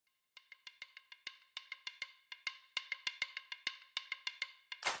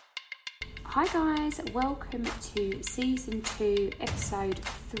Hi guys, welcome to season 2, episode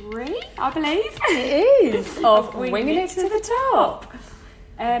 3, I believe. It is, of Winging It to the Top.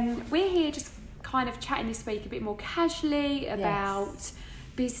 We're here just kind of chatting this week a bit more casually about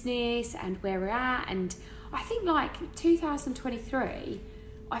business and where we're at. And I think like 2023,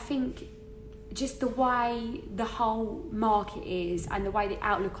 I think just the way the whole market is and the way the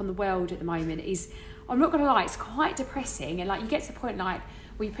outlook on the world at the moment is, I'm not going to lie, it's quite depressing. And like you get to the point like,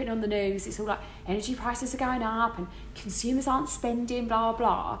 we put it on the news, it's all like energy prices are going up and consumers aren't spending, blah,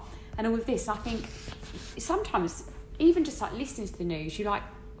 blah. And all of this, I think sometimes, even just like listening to the news, you like,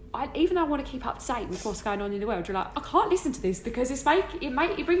 even though I want to keep up to date with what's going on in the world, you're like, I can't listen to this because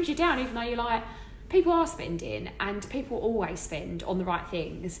it brings you down, even though you're like, people are spending and people always spend on the right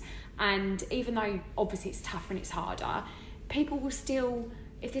things. And even though obviously it's tougher and it's harder, people will still,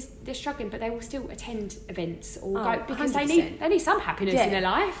 if they're struggling, but they will still attend events or go because 100%. they need some happiness in their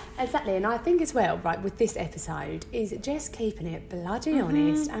life. Exactly, and I think as well, right, with this episode, is just keeping it bloody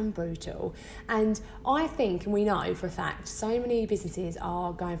honest and brutal. And I think, and we know for a fact, so many businesses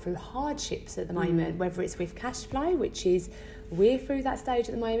are going through hardships at the moment, whether it's with cash flow, which is we're through that stage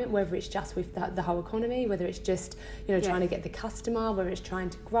at the moment, whether it's just with the whole economy, whether it's just trying to get the customer, whether it's trying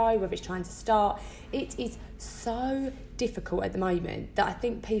to grow, whether it's trying to start. It is so difficult at the moment that I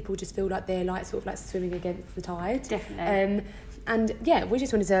think people just feel like they're like sort of like swimming against the tide. Definitely. And yeah, we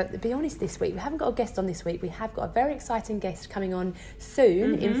just wanted to be honest this week. We haven't got a guest on this week. We have got a very exciting guest coming on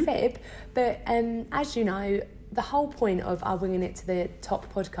soon in Feb. But as you know, the whole point of our Winging It to the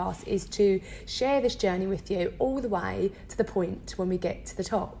Top podcast is to share this journey with you all the way to the point when we get to the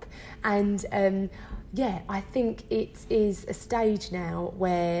top. And I think it is a stage now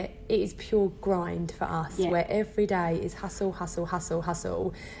where it is pure grind for us, where every day is hustle, hustle, hustle,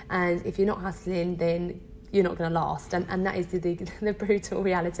 hustle. And if you're not hustling, then you're not going to last. And that is the brutal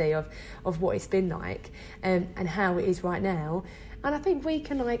reality of what it's been like and how it is right now. And I think we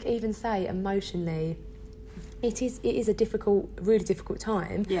can like even say emotionally, it is a really difficult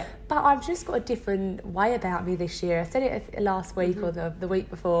time. Yeah. But I've just got a different way about me this year. I said it last week or the week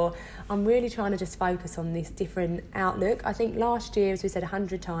before. I'm really trying to just focus on this different outlook. I think last year, as we said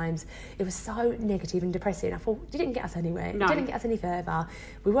 100 times, it was so negative and depressing. I thought, it didn't get us anywhere. No. It didn't get us any further.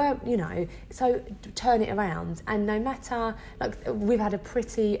 We weren't, so turn it around. And no matter, like, we've had a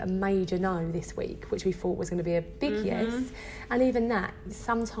pretty major no this week, which we thought was going to be a big yes. And even that,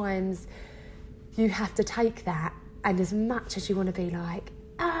 sometimes you have to take that, and as much as you want to be like,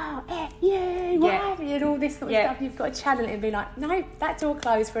 oh, F you, why have you, and all this sort of stuff, you've got to channel it and be like, no, that door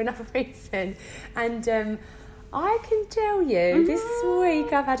closed for another reason. And I can tell you, this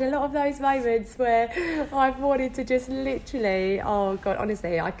week I've had a lot of those moments where I've wanted to just literally, oh God,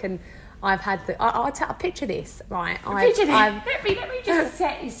 honestly, I've had I'll picture this, right? Let me just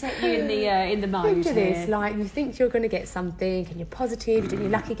set you in the mode. Picture this, like you think you're going to get something, and you're positive. You're doing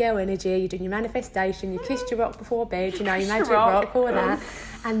your lucky girl energy. You're doing your manifestation. You kissed your rock before bed. You magic rock, all that,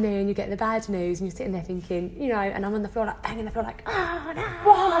 and then you get the bad news, and you're sitting there thinking, and I'm on the floor like banging the floor like, oh no,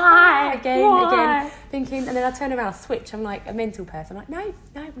 why again, thinking, and then I turn around, switch. I'm like a mental person. I'm like,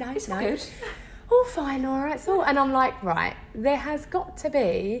 no, it's good. All fine, all right, so, and I'm like, right, there has got to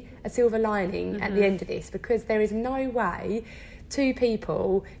be a silver lining at the end of this, because there is no way two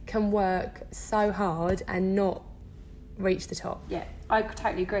people can work so hard and not reach the top. Yeah, I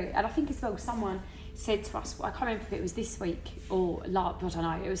totally agree. And I think as well, someone said to us, I can't remember if it was this week or last, I don't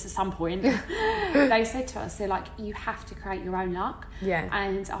know, it was at some point, they said to us, they're like, you have to create your own luck. Yeah.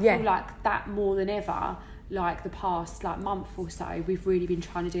 And I feel like that more than ever, like the past month or so, we've really been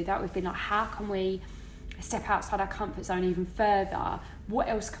trying to do that. We've been like, how can we step outside our comfort zone even further? What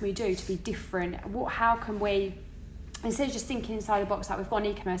else can we do to be different? How can we, instead of just thinking inside a box, like we've got an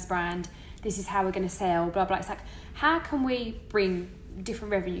e-commerce brand, this is how we're going to sell, blah, blah. It's like, how can we bring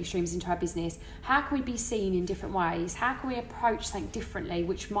different revenue streams into our business? How can we be seen in different ways? How can we approach something differently,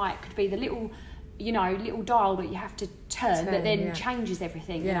 which could be the little dial that you have to turn that then changes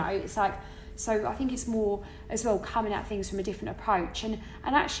everything, It's like, so I think it's more as well coming at things from a different approach. And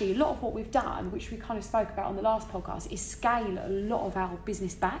actually a lot of what we've done, which we kind of spoke about on the last podcast, is scale a lot of our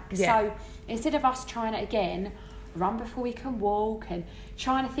business back. Yeah. So instead of us trying it again, run before we can walk, and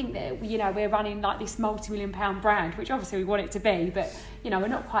trying to think that, we're running like this multi-million-pound brand, which obviously we want it to be, but, we're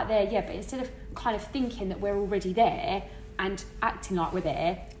not quite there yet. But instead of kind of thinking that we're already there and acting like we're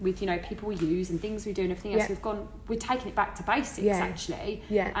there with, people we use and things we do and everything else, we're taking it back to basics, actually.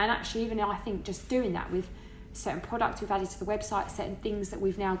 Yeah. And actually, even I think just doing that with certain products we've added to the website, certain things that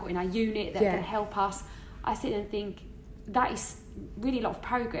we've now got in our unit that are going to help us, I sit and think that is really a lot of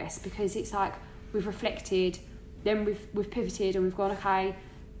progress, because it's like we've reflected, then we've pivoted and we've gone, okay,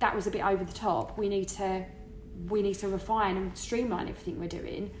 that was a bit over the top. We need to refine and streamline everything we're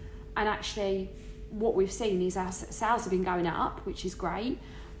doing. And actually, what we've seen is our sales have been going up, which is great.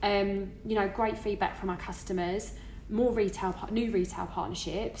 Great feedback from our customers, more new retail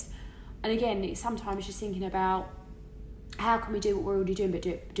partnerships. And again, it's sometimes just thinking about how can we do what we're already doing, but do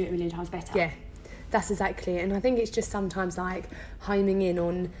it a million times better. Yeah, that's exactly it. And I think it's just sometimes like homing in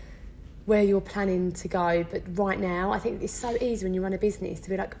on where you're planning to go. But right now, I think it's so easy when you run a business to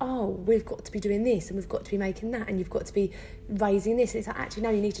be like, oh, we've got to be doing this and we've got to be making that and you've got to be raising this. And it's like, actually,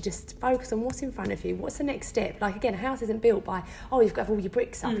 no, you need to just focus on what's in front of you. What's the next step? Like, again, a house isn't built by, oh, you've got to have all your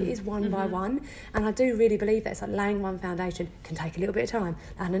bricks up. It is one by one. And I do really believe that it's like laying one foundation can take a little bit of time,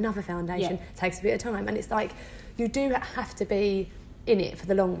 and another foundation takes a bit of time. And it's like, you do have to be in it for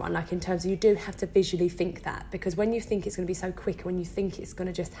the long run, like in terms of you do have to visually think that, because when you think it's going to be so quick, when you think it's going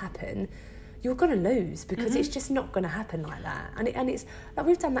to just happen, you're going to lose, because it's just not going to happen like that. And it's like,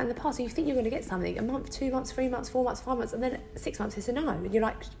 we've done that in the past. So you think you're going to get something a month, 2 months, 3 months, 4 months, 5 months, and then 6 months it's a no, and you're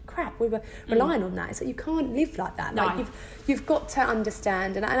like, crap, we were relying on that. It's like, you can't live like that. No. Like you've got to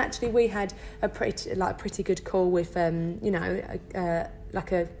understand. And actually, we had a pretty good call with a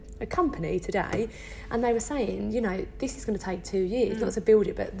company today, and they were saying, this is going to take 2 years, not to build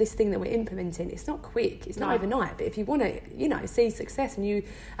it, but this thing that we're implementing, it's not quick, it's not overnight, but if you want to, see success and you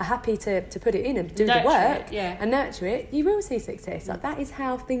are happy to put it in and do the work and nurture it, you will see success. Like, that is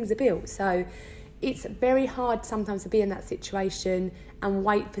how things are built. So it's very hard sometimes to be in that situation and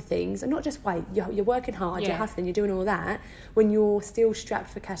wait for things, and not just wait, you're working hard, you're hustling, you're doing all that, when you're still strapped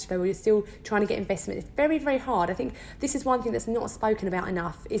for cash flow or you're still trying to get investment. It's very, very hard. I think this is one thing that's not spoken about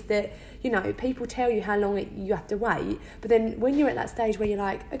enough, is that, people tell you how long you have to wait, but then when you're at that stage where you're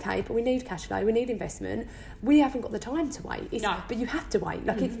like, okay, but we need cash flow, we need investment, we haven't got the time to wait. But you have to wait.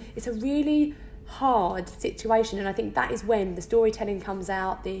 Like, it's a really hard situation, and I think that is when the storytelling comes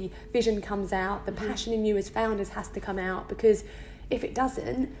out, the vision comes out, the passion in you as founders has to come out, because if it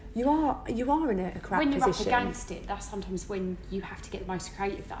doesn't, you are in a crap when you're position. up against it, that's sometimes when you have to get the most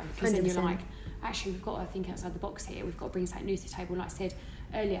creative, though, because then you're like, actually, we've got to think outside the box here, we've got to bring something new to the table. Like I said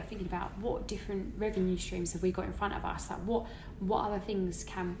earlier, thinking about what different revenue streams have we got in front of us, like what other things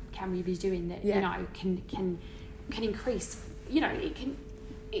can we be doing that can increase,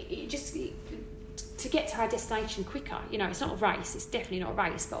 to get to our destination quicker. It's not a race, it's definitely not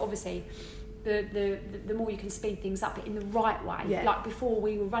a race, but obviously the more you can speed things up, but in the right way. Like, before,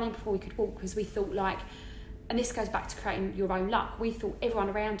 we were running before we could walk, because we thought, like, and this goes back to creating your own luck, we thought everyone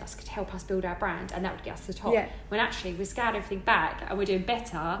around us could help us build our brand and that would get us to the top, when actually we scaled everything back and we're doing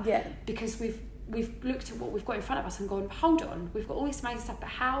better, because we've looked at what we've got in front of us and gone, hold on, we've got all this amazing stuff, but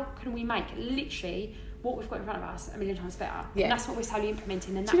how can we make literally what we've got in front of us a million times better? And that's what we're slowly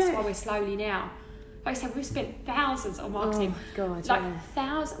implementing, and that's why we're slowly now, like I said, we've spent thousands on marketing. Oh, God,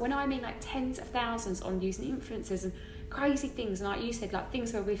 thousands, when I mean like tens of thousands, on using influencers and crazy things. And like you said, like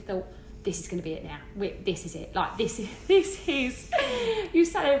things where we've thought, this is going to be it now. This is it. Like, this is. You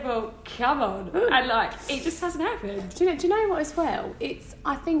sat there, well, come on, and like it just hasn't happened. Do you know what as well?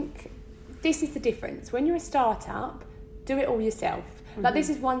 I think this is the difference. When you're a startup, do it all yourself. Like, this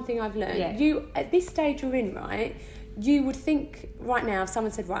is one thing I've learned. You, at this stage you're in, right? You would think right now, if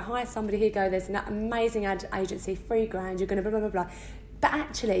someone said, right, hire somebody, here you go, there's an amazing ad agency, $3,000, you're going to blah, blah, blah, blah. But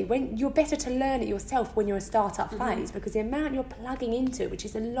actually, when you're better to learn it yourself when you're a startup phase, because the amount you're plugging into it, which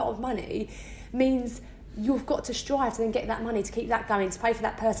is a lot of money, means you've got to strive to then get that money to keep that going, to pay for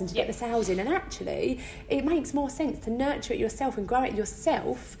that person, to get the sales in. And actually, it makes more sense to nurture it yourself and grow it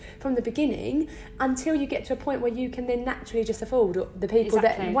yourself from the beginning until you get to a point where you can then naturally just afford the people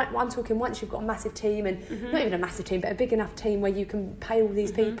that, I'm talking once you've got a massive team, and not even a massive team, but a big enough team where you can pay all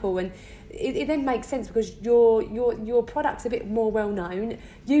these people, and it then makes sense, because your product's a bit more well known,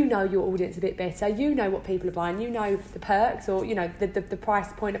 you know your audience a bit better, you know what people are buying, you know the perks, or the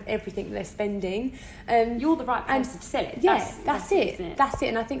price point of everything they're spending. You're the right person to sell it. That's it. That's it.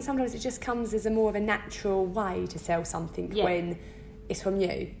 And I think sometimes it just comes as a more of a natural way to sell something when it's from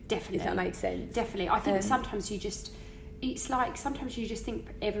you. Definitely. If that makes sense. Definitely. I think sometimes it's like, sometimes you just think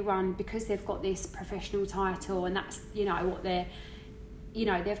everyone, because they've got this professional title, and that's, what they're,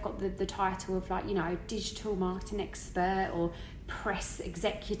 they've got the title of, like, digital marketing expert or press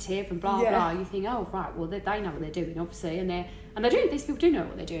executive and blah blah. You think, oh right, well they know what they're doing, obviously, and they do. These people do know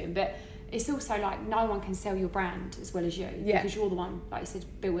what they're doing, but it's also like no one can sell your brand as well as you, because you're the one, like you said,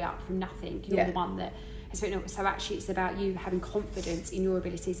 built it up from nothing. You're the one that has written it. So actually, it's about you having confidence in your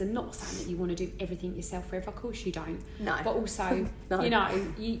abilities, and not saying that you want to do everything yourself forever. Of course you don't. No. But also,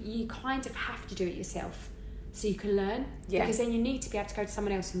 you kind of have to do it yourself, so you can learn. Because then you need to be able to go to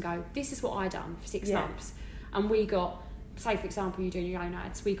someone else and go, this is what I done for 6 months, and we got say for example you're doing your own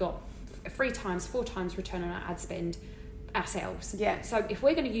ads, we got 3 times, 4 times return on our ad spend ourselves. Yeah. So if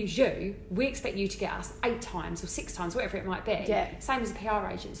we're going to use you, we expect you to get us 8 times or 6 times, whatever it might be. Yeah. Same as a PR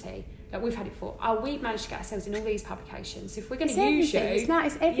agency. Like we've had it before. We've managed to get ourselves in all these publications. If we're going to use you, it's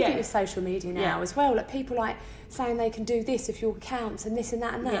everything with social media now as well. Like people like saying they can do this if your accounts and this and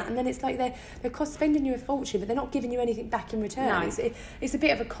that and that, and then it's like they're spending you a fortune, but they're not giving you anything back in return. No. It's a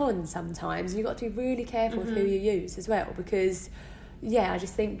bit of a con sometimes. You've got to be really careful with who you use as well, because I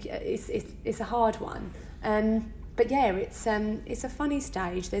just think it's a hard one. But yeah, it's a funny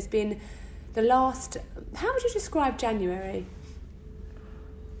stage. There's been the last. How would you describe January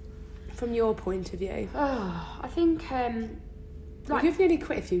from your point of view? Oh, I think you've nearly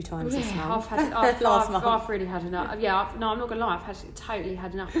quit a few times this month. I've really had enough. Yeah, I'm not gonna lie. I've totally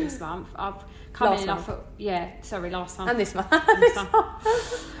had enough this month. I've come in enough. Last month and this month.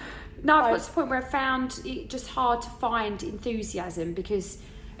 No, I've got to the point where I found it just hard to find enthusiasm, because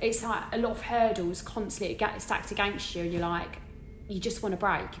it's like a lot of hurdles constantly stacked against you, and you're like, you just want to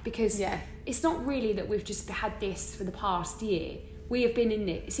break, because it's not really that we've just had this for the past year. We have been in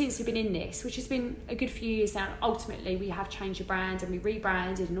it since we've been in this, which has been a good few years now. Ultimately, we have changed the brand and we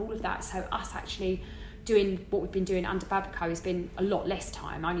rebranded and all of that. So us actually doing what we've been doing under Babaco has been a lot less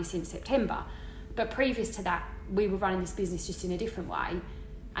time, only since September. But previous to that, we were running this business just in a different way.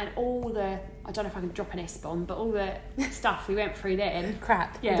 And all the, I don't know if I can drop an S-bomb, but all the stuff we went through then.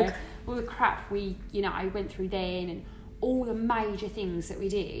 Crap. Yeah. All the crap we, went through then, and all the major things that we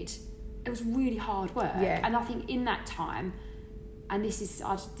did, it was really hard work. Yeah. And I think in that time, and I just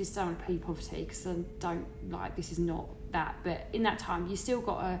don't want to plead poverty, because I don't, this is not that, but in that time, you still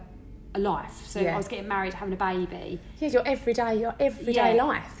got a life. So I was getting married, having a baby. Yeah, your everyday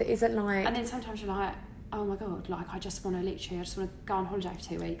life that isn't like... And then sometimes you're like, oh my God, I just want to go on holiday for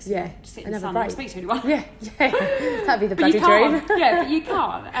 2 weeks. Yeah. Just sit in the sun and not speak to anyone. Yeah. That'd be the bloody dream. Yeah, but you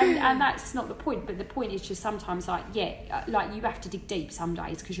can't. And that's not the point. But the point is just sometimes you have to dig deep some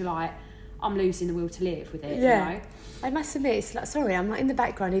days, because you're like, I'm losing the will to live with it, you know? I must admit, it's like, sorry, I'm in the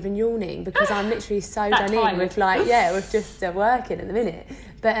background even yawning, because I'm literally so done in with with just working at the minute.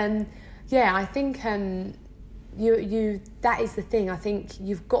 But I think you that is the thing. I think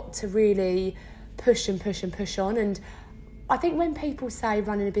you've got to really push on, and I think when people say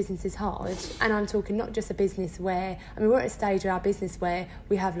running a business is hard, and I'm talking not just a business where, we're at a stage of our business where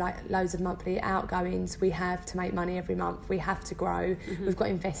we have loads of monthly outgoings, we have to make money every month, we have to grow, we've got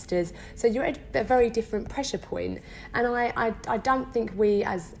investors, so you're at a very different pressure point. And I don't think we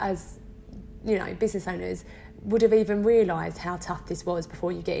as business owners would have even realised how tough this was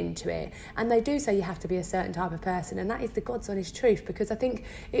before you get into it. And they do say you have to be a certain type of person, and that is the God's honest truth, because I think,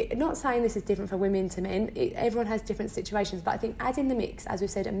 not saying this is different for women to men, everyone has different situations, but I think add in the mix, as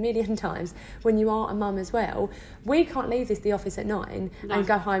we've said a million times, when you are a mum as well, we can't leave the office at 9 and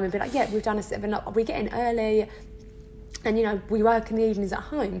go home and be like, we've done a 7 up, we get in early, and we work in the evenings at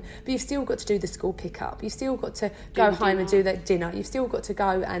home, but you've still got to do the school pickup, you've still got to go home and do that dinner, you've still got to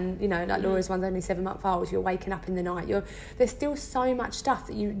go and Laura's one's only 7-month-old, you're waking up in the night, there's still so much stuff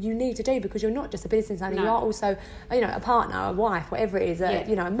that you need to do, because you're not just a business owner, you are also a partner, a wife, whatever it is,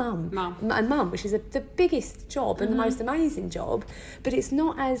 a mum, which is the biggest job and the most amazing job. But it's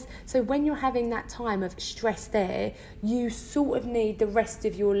not so when you're having that time of stress there, you sort of need the rest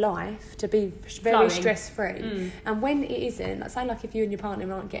of your life to be very stress-free. And when it isn't, if you and your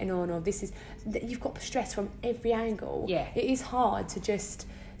partner aren't getting on, or you've got stress from every angle, it is hard to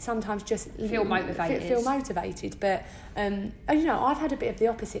sometimes feel motivated. But I've had a bit of the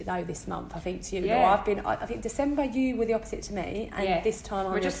opposite though this month, I think, to you. I think December you were the opposite to me, and this time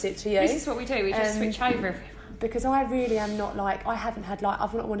I'm the opposite to you. This is what we do, we just switch over every month. Because I really am not I haven't had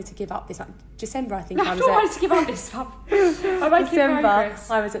I've not wanted to give up this December. I think I was wanted to give up this month. December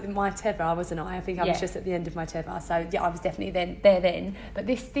I was at my tether, wasn't I? I think I was just at the end of my tether. So I was definitely there then. But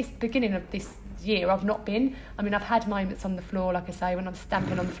this beginning of this year I've not been. I've had moments on the floor, like I say, when I'm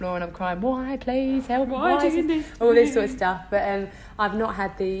stamping on the floor and I'm crying, why, please help, why is this? All this sort of stuff. But I've not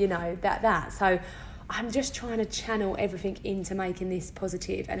had the that. So I'm just trying to channel everything into making this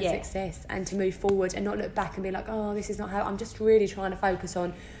positive and a success, and to move forward and not look back and be like, oh, this is not how. I'm just really trying to focus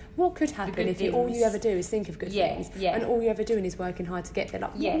on what could happen if all you ever do is think of good things, and all you're ever doing is working hard to get there.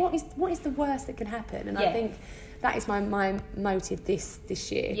 What is the worst that can happen? And I think that is my motive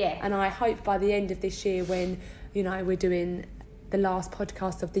this year. And I hope by the end of this year, when we're doing the last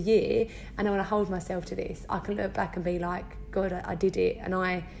podcast of the year, and I want to hold myself to this, I can look back and be like, God, I did it, and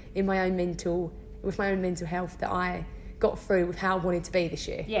with my own mental health, that I got through with how I wanted to be this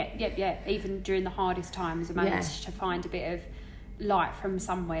year. Even during the hardest times, I managed to find a bit of light from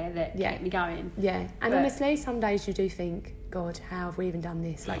somewhere that kept me going. Yeah, and honestly, some days you do think, God, how have we even done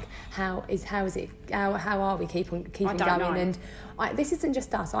this? Like, how are we keeping going? Know. And this isn't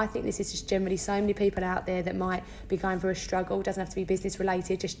just us. I think this is just generally so many people out there that might be going through a struggle. It doesn't have to be business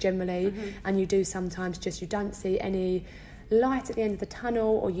related, just generally. And you do sometimes you don't see any light at the end of the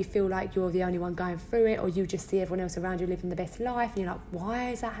tunnel, or you feel like you're the only one going through it, or you just see everyone else around you living the best life, and you're like, why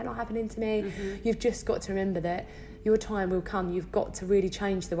is that not happening to me? You've just got to remember that your time will come. You've got to really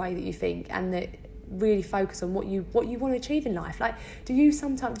change the way that you think, and that really focus on what you want to achieve in life. Like, do you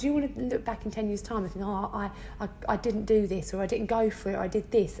want to look back in 10 years time and think, I didn't do this, or I didn't go for it, or I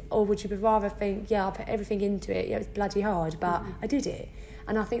did this? Or would you rather think, I put everything into it, it was bloody hard, but I did it?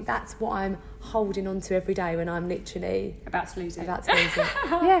 And I think that's what I'm holding on to every day when I'm literally about to lose it.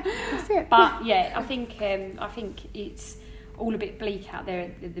 Yeah, that's it. But yeah, I think it's all a bit bleak out there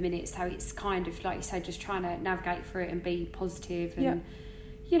at the minute, so it's kind of like you say, just trying to navigate through it and be positive, and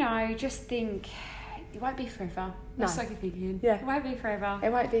just think it won't be forever. No. That's so good thinking. Yeah. It won't be forever.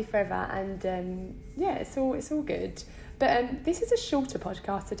 It won't be forever, and it's all good. But this is a shorter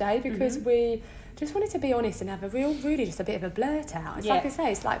podcast today because we just wanted to be honest and have really just a bit of a blurt out. It's like I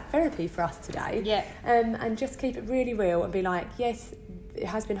say, it's like therapy for us today. Yeah. And just keep it really real and be like, yes, it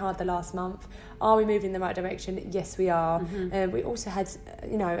has been hard the last month. Are we moving in the right direction? Yes, we are. We also had,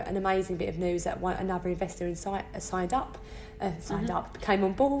 an amazing bit of news that another investor signed up, came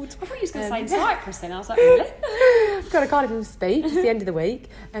on board. I thought you was going to say in Cyprus then. I was like, really? God, I can't even speak. It's the end of the week,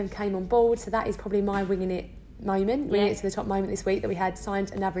 and came on board. So that is probably my winging it to the top moment this week, that we had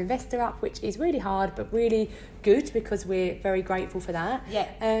signed another investor up, which is really hard but really good because we're very grateful for that.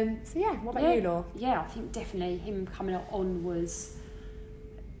 What about you, Laura? I think definitely him coming on was,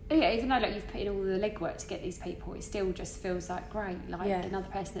 even though you've put in all the legwork to get these people, it still just feels like great, another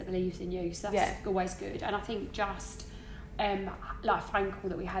person that believes in you, so that's always good. And I think just like a phone call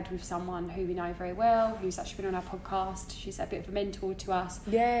that we had with someone who we know very well, who's actually been on our podcast. She's a bit of a mentor to us.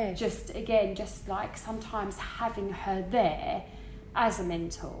 Yeah. Just like sometimes having her there as a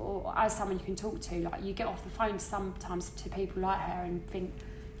mentor, or as someone you can talk to, like you get off the phone sometimes to people like her and think,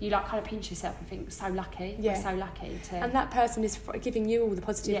 you like kind of pinch yourself and think, so lucky, we're so lucky to... And that person is giving you all the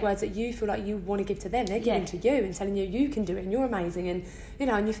positive words that you feel like you want to give to them. They're giving to you and telling you can do it and you're amazing, and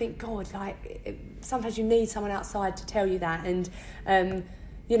and you think, God, sometimes you need someone outside to tell you that. And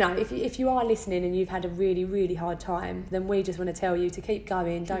if you are listening and you've had a really, really hard time, then we just want to tell you to keep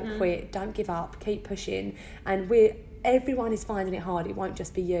going, don't quit, don't give up, keep pushing. And everyone is finding it hard, it won't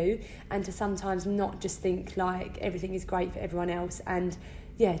just be you. And to sometimes not just think like everything is great for everyone else, and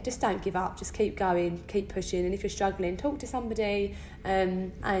just don't give up, just keep going, keep pushing. And if you're struggling, talk to somebody,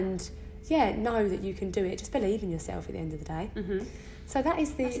 and know that you can do it. Just believe in yourself at the end of the day. So that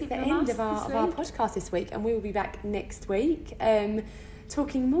is the end of our podcast this week, and we will be back next week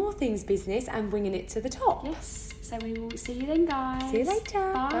talking more things business and winging it to the top. Yes, so we will see you then, guys. See you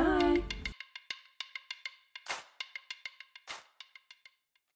later. Bye.